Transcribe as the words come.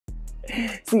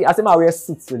See, I say my wear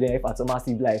suits today if I told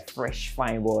be like fresh,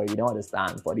 fine boy. You don't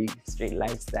understand for the straight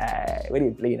lifestyle. Where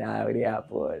they play now, where they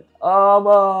happen.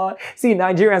 See,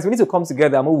 Nigerians, we need to come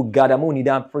together. I'm we gather, we need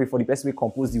and pray for the best way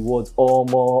compose the words.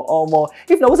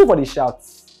 If not, also for the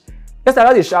shouts. Yes, I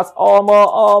know the shots,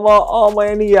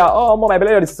 my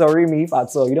belly is sorry me if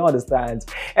at all, you don't understand.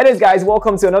 Anyways, guys,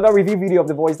 welcome to another review video of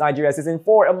The Voice Nigeria Season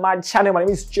 4 on my channel. My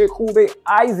name is Chekube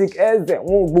Isaac See,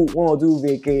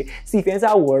 if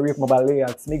you worry if my belly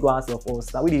at me go answer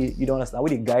first. Now, you don't understand,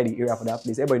 we the guide the area for that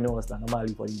place. Everybody knows that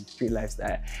normally for the street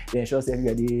lifestyle. Then show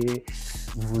everybody.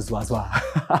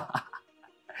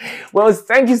 Well,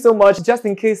 thank you so much. Just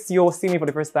in case you're seeing me for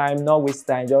the first time, not waste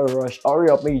time, just rush,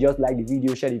 hurry up, maybe just like the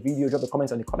video, share the video, drop the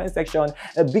comments on the comment section.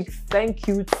 A big thank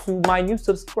you to my new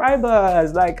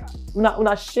subscribers. Like,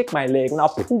 una shake my leg, una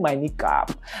pull my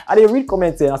kneecap. I they read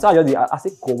comments and I say,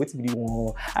 go wait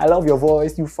video. I love your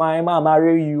voice, you fine, man,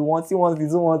 marry you, want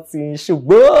this, shoot,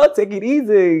 take it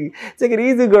easy,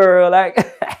 girl.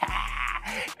 Like.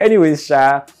 Anyways,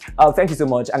 thank you so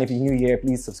much, and if you're new here,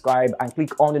 please subscribe and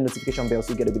click on the notification bell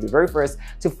so you get to be the very first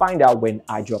to find out when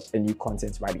I drop a new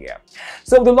content right here.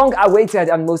 So the long-awaited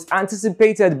and most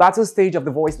anticipated battle stage of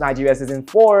The Voice Nigeria Season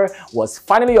 4 was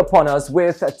finally upon us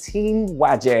with Team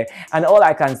Waje, and all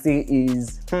I can say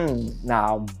is,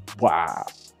 now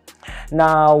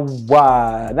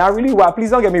really wow,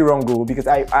 please don't get me wrong, go, because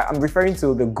I'm referring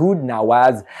to the good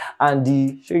Nawaz and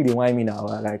the show you the why me now,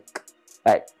 like,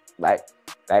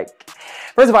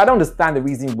 first of all, I don't understand the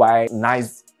reason why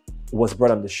Nice was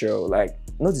brought on the show. Like,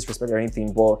 no disrespect or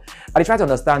anything, but I try to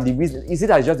understand the reason. Is it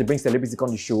that it's just to bring celebrities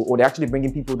on the show, or they're actually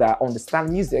bringing people that understand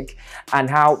music and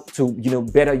how to,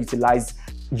 better utilize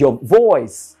your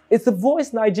voice? It's The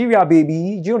Voice Nigeria,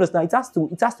 baby. Do you understand? It has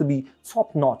to be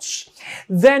top notch.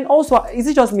 Then also, is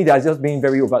it just me that's just being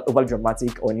very over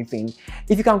dramatic or anything?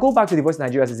 If you can go back to The Voice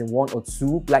Nigeria Season 1 or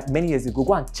 2, like many years ago,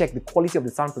 go and check the quality of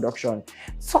the sound production.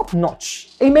 Top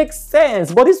notch. It makes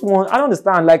sense. But this one, I don't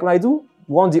understand. Like when I do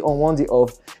one day on, one day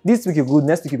off, this week you're good,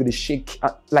 next week you're gonna shake.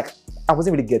 Like I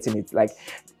wasn't really getting it. Like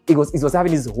it was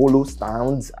having these hollow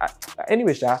sounds.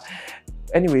 Anyways.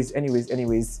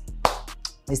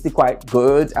 It's still quite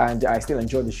good, and I still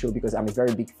enjoy the show because I'm a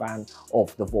very big fan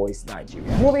of The Voice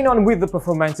Nigeria. Moving on with the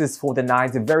performances for the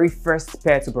night, the very first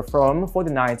pair to perform for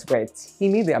the night were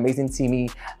Timmy, the amazing Timmy,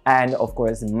 and of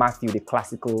course Matthew, the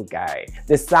classical guy.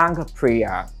 They sang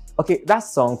Prayer. Okay, that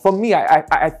song, for me,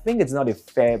 I think it's not a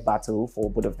fair battle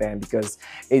for both of them because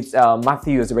it's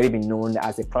Matthew has already been known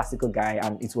as a classical guy,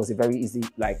 and it was a very easy,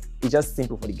 like, it's just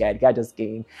simple for the guy. The guy just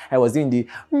came and was doing the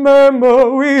 "Remember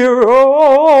we're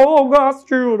all God's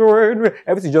children."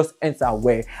 Everything just ends our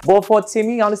way. But for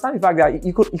Timmy, I understand the fact that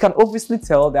you can obviously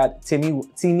tell that Timmy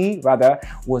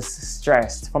was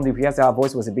stressed from the rehearsal. Her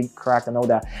voice was a bit cracked and all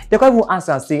that. They can't even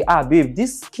answer and say, babe,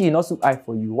 this key not so high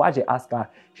for you. Why'd you ask her?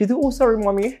 She said, oh, sorry,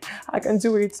 mommy, I can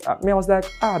do it. I was like,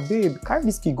 babe, carry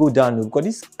this key go down, because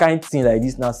this kind of thing like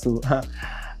this now, so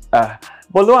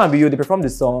but lo and behold, they performed the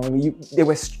song. They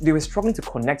were struggling to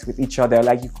connect with each other.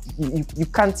 Like you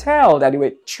can tell that they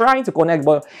were trying to connect,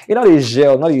 but they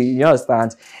gel, you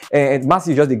understand. And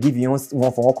Matthew just they give you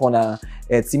one for one corner.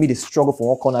 Timmy the struggle for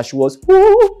one corner. She was,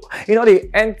 the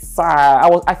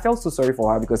entire. I felt so sorry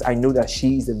for her because I know that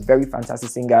she is a very fantastic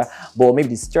singer, but maybe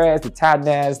the stress, the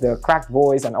tiredness, the cracked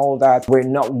voice, and all that were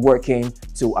not working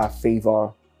to her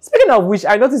favor. Speaking of which,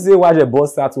 I noticed they watch a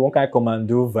boss start to one kind of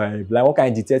commando vibe, like one kind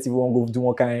of detective, one go do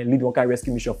one kind, lead one kind of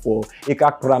rescue mission for a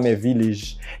Krame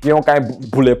village. They one kind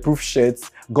of bulletproof shirts,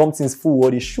 gum things full,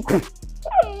 what they shook.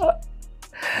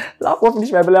 Laugh off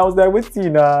finish my belly. I was like, what's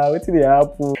the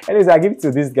apple? Anyways, I give it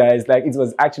to these guys. Like, it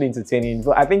was actually entertaining.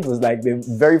 But I think it was like the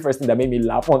very first thing that made me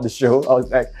laugh on the show. I was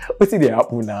like, what's the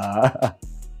apple now?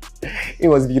 It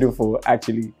was beautiful,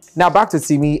 actually. Now back to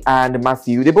Timmy and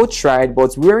Matthew. They both tried,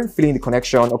 but we weren't feeling the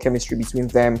connection or chemistry between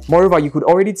them. Moreover, you could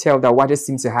already tell that Waje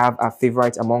seemed to have a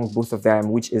favorite among both of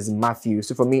them, which is Matthew.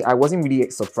 So for me, I wasn't really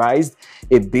surprised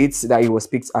a bit that he was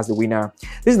picked as the winner.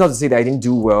 This is not to say that I didn't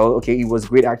do well. Okay, it was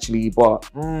great actually, but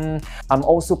I'm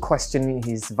also questioning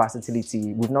his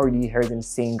versatility. We've not really heard him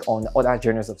sing on other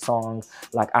genres of songs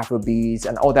like Afrobeats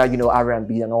and other,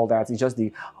 R&B and all that. It's just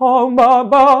the "Oh my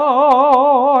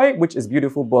boy," which is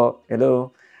beautiful, but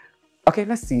hello. Okay,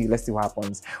 let's see what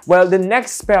happens. Well, the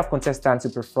next pair of contestants to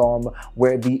perform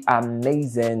were the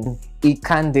amazing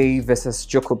Ikande versus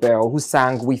Joko Bell, who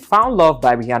sang We Found Love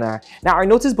by Rihanna. Now, I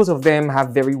noticed both of them have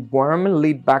very warm,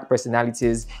 laid-back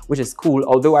personalities, which is cool,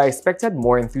 although I expected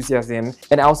more enthusiasm,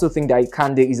 and I also think that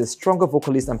Ikande is a stronger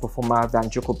vocalist and performer than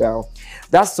Joko Bell.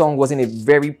 That song wasn't a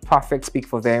very perfect pick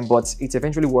for them, but it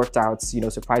eventually worked out,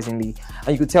 surprisingly.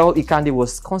 And you could tell Ikande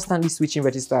was constantly switching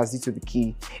registers due to the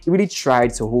key. He really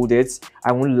tried to hold it.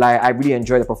 I won't lie, I really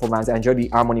enjoyed the performance. I enjoyed the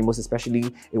harmony most especially.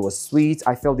 It was sweet.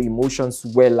 I felt the emotions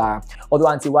well, although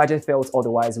Auntie Waje felt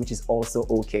otherwise, which is also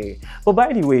okay. But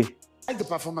by the way, I like the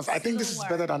performance. I think this is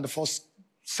better than the first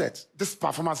set. This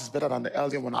performance is better than the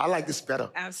earlier one. I like this better.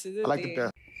 Absolutely. I like it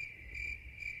better.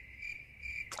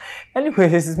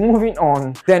 Anyways, moving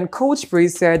on. Then Coach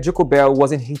Praise said Joko Bell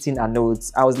wasn't hitting her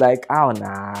notes. I was like, oh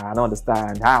nah, I don't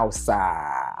understand. How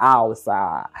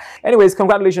sir? Anyways,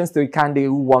 congratulations to Ikande,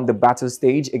 who won the battle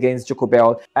stage against Joko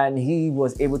Bell, and he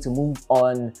was able to move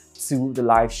on to the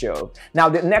live show. Now,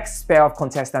 the next pair of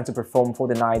contestants to perform for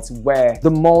the night were the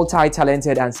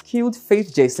multi-talented and skilled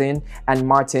Faith Jason and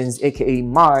Martins, aka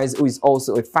Mars, who is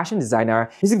also a fashion designer,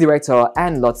 music director,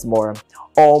 and lots more.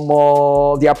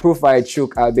 Their profile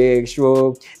shook a big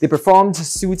show. They performed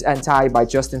Suit and Tie by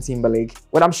Justin Timberlake.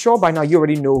 Well, I'm sure by now you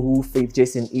already know who Faith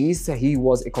Jason is. He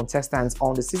was a contestant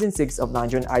on the season 6 of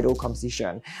Nigerian Idol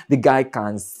competition. The guy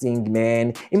can sing,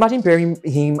 man. Imagine pairing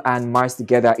him and Mars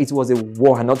together. It was a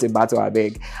war, not a battle, I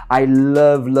beg. I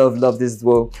love this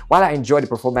duo. While I enjoyed the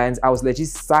performance, I was legit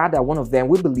sad that one of them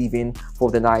will be leaving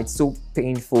for the night. So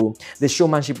painful. The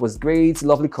showmanship was great,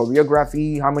 lovely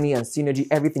choreography, harmony and synergy,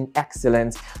 everything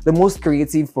excellent. The most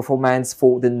creative performance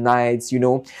for the night,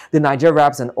 the Niger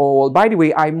raps and all. By the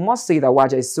way, I must say that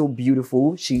Waje is so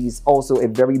beautiful. She is also a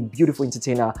very beautiful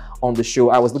entertainer on the show.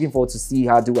 I was looking forward to see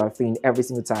her do her thing every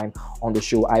single time on the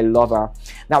show. I love her.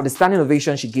 Now, the standing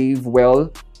ovation she gave,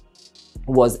 well,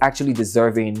 was actually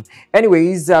deserving.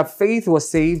 Anyways, Faith was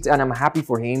saved and I'm happy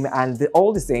for him, and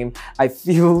all the same, I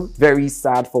feel very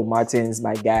sad for Martins,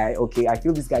 my guy. Okay, I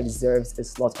feel this guy deserves a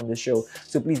slot on the show,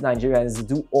 so please Nigerians,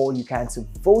 do all you can to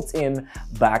vote him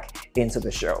back into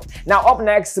the show. Now, up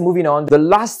next, moving on, the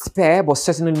last pair, but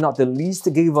certainly not the least,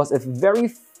 gave us a very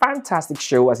fantastic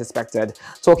show as expected,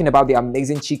 talking about the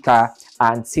amazing Chika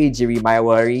and Tejiri, my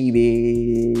worry,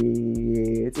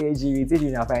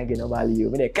 Tejiri na fine normally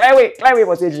you. Climb away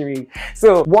for Tejiri.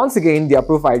 So once again, their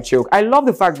profile choke. I love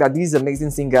the fact that these amazing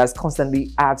singers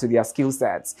constantly add to their skill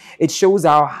sets. It shows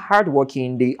how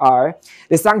hardworking they are.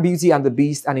 They sang Beauty and the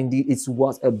Beast, and indeed it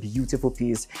was a beautiful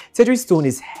piece. Tejiri's tone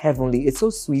is heavenly. It's so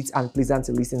sweet and pleasant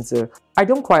to listen to. I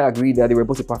don't quite agree that they were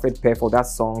both a perfect pair for that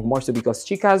song, more so because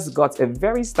Chika's got a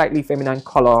very slightly feminine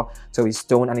color to his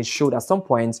tone, and it showed at some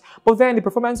points. But then the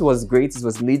performance was great. It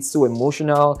was lit, so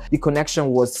emotional. The connection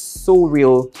was so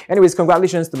real. Anyways,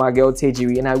 congratulations to my girl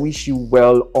Tejiri, and I wish you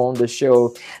well on the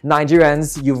show.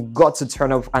 Nigerians, you've got to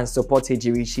turn up and support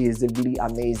Tejiri. She is really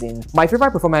amazing. My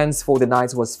favorite performance for the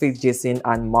night was Faith Jason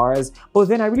and Mars, but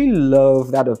then I really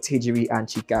love that of Tejiri and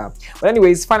Chika. But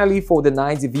anyways, finally for the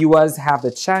night, the viewers have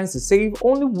the chance to save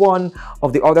only one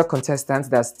of the other contestants.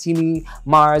 That's Timmy,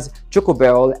 Mars, Joko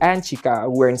Bell, and Chika,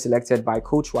 who were selected by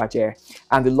Coach Waje,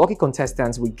 and the lucky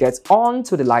contestants will get on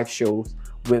to the live show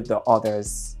with the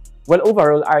others. Well,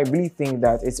 overall, I really think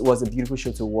that it was a beautiful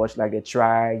show to watch. Like, they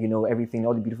try, everything,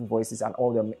 all the beautiful voices and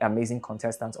all the amazing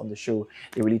contestants on the show,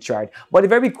 they really tried. But the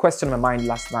very big question on my mind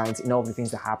last night in all the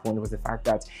things that happened was the fact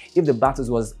that if the battles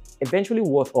was eventually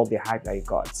worth all the hype that it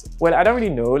got. Well, I don't really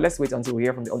know. Let's wait until we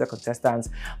hear from the other contestants,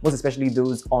 most especially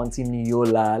those on Team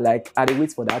Niola. Like, I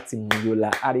wait for that Team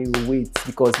Niola. I wait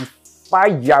because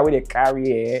fire with a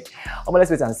carry. Let's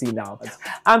wait and see now.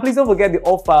 And please don't forget the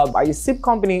offer by the CIP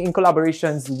Company in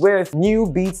collaborations with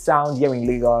New Beat Sound here in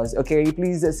Lagos. Okay,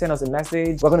 please send us a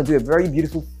message. We're going to do a very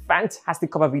beautiful, fantastic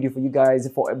cover video for you guys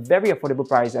for a very affordable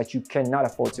price that you cannot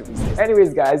afford to resist.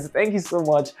 Anyways, guys, thank you so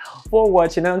much for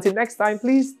watching. And until next time,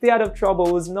 please stay out of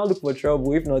troubles. Not look for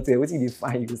trouble. If not, what you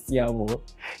find, you can see more.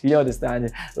 You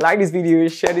understand? Like this video,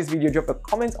 share this video, drop a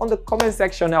comment on the comment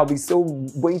section. I'll be so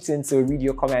waiting to read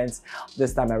your comments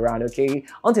this time around. Okay,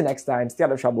 until next time, stay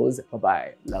out of troubles. Bye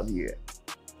bye. Love you.